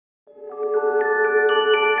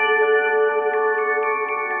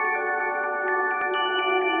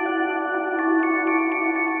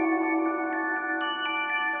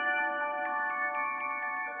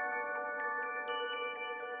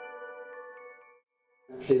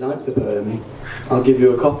Actually like the poem, I'll give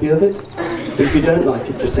you a copy of it. But if you don't like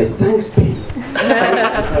it, just say, thanks, Pete.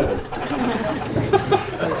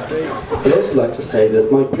 I'd also like to say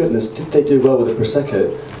that, my goodness, did they do well with the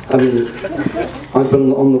Prosecco? I mean, I've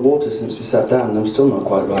been on the water since we sat down and I'm still not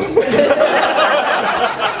quite right.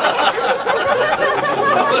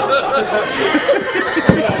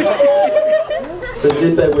 So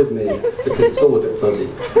do bear with me, because it's all a bit fuzzy.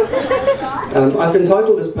 I've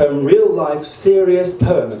entitled this poem, Real Life Serious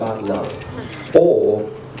Poem About Love, or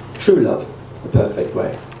True Love, the Perfect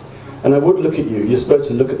Way. And I would look at you, you're supposed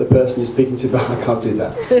to look at the person you're speaking to, but I can't do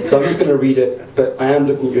that. So I'm just going to read it, but I am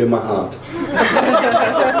looking at you in my heart.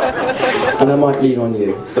 And I might lean on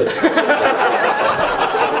you. But...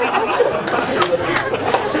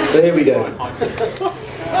 So here we go.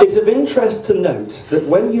 It's of interest to note that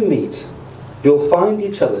when you meet, you'll find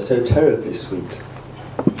each other so terribly sweet.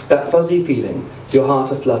 That fuzzy feeling, your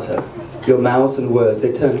heart aflutter, your mouth and words,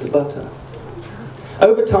 they turn to butter.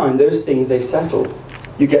 Over time, those things, they settle.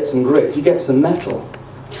 You get some grit, you get some metal.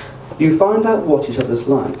 You find out what each other's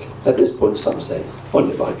like. At this point, some say, on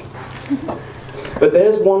your bike. But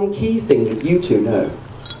there's one key thing that you two know.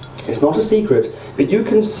 It's not a secret, but you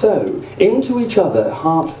can sow into each other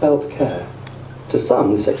heartfelt care. To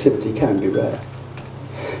some, this activity can be rare.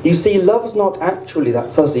 You see, love's not actually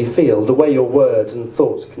that fuzzy feel, the way your words and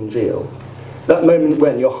thoughts congeal. That moment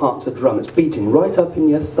when your heart's a drum, it's beating right up in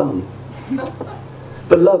your thumb.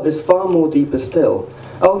 But love is far more deeper still.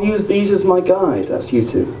 I'll use these as my guide, that's you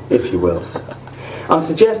two, if you will. I'll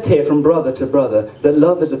suggest here from brother to brother that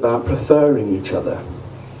love is about preferring each other.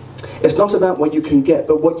 It's not about what you can get,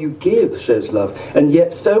 but what you give shows love, and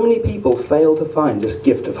yet so many people fail to find this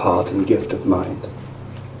gift of heart and gift of mind.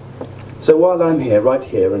 So while I'm here, right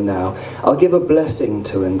here and now, I'll give a blessing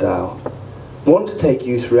to endow. Want to take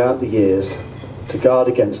you throughout the years, to guard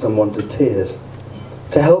against unwanted tears,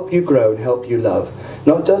 to help you grow and help you love,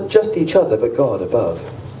 not just each other, but God above.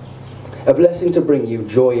 A blessing to bring you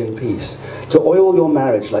joy and peace, to oil your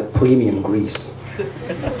marriage like premium grease,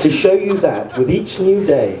 to show you that with each new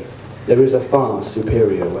day, there is a far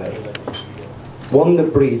superior way. One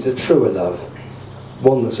that breeds a truer love,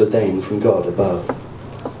 one that's ordained from God above.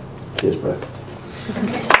 Cheers, bro.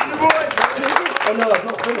 Oh no, I've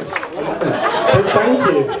not finished. Oh, thank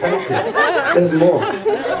you. There's more.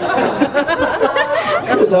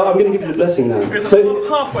 So I'm going to give you the blessing now. So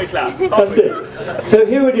halfway clap. That's it. So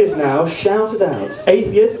here it is now, shout it out.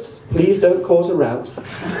 Atheists, please don't cause a rout.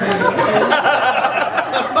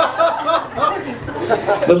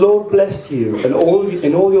 The Lord bless you in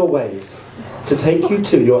all your ways, to take you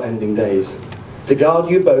to your ending days, to guard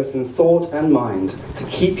you both in thought and mind, to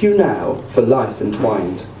keep you now for life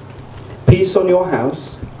entwined. Peace on your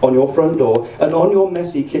house, on your front door, and on your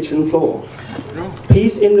messy kitchen floor.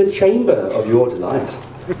 Peace in the chamber of your delight,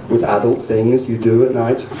 with adult things you do at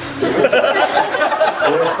night.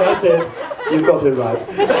 Yes, that's it. You've got it right.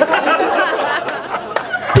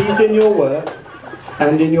 Peace in your work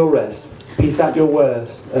and in your rest. Peace at your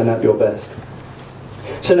worst and at your best.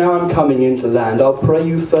 So now I'm coming into land, I'll pray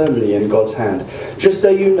you firmly in God's hand. Just so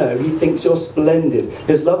you know, he thinks you're splendid.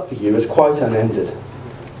 His love for you is quite unended.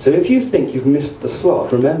 So if you think you've missed the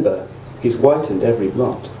slot, remember, he's whitened every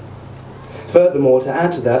blot. Furthermore, to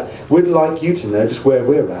add to that, we'd like you to know just where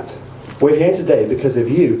we're at. We're here today because of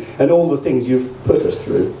you and all the things you've put us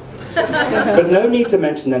through. But no need to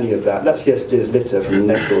mention any of that. That's yesterday's litter from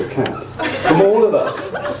next door's cat. From all of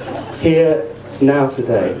us, here, now,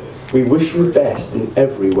 today, we wish you best in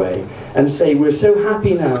every way, and say we're so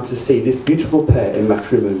happy now to see this beautiful pair in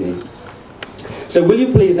matrimony. So will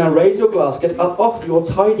you please now raise your glass, get up off your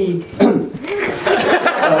tidy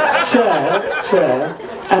chair,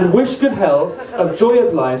 and wish good health, of joy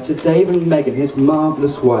of life to Dave and Megan, his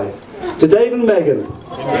marvellous wife. To Dave and Megan.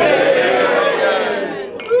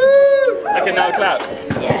 I can now clap.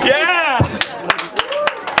 Yeah!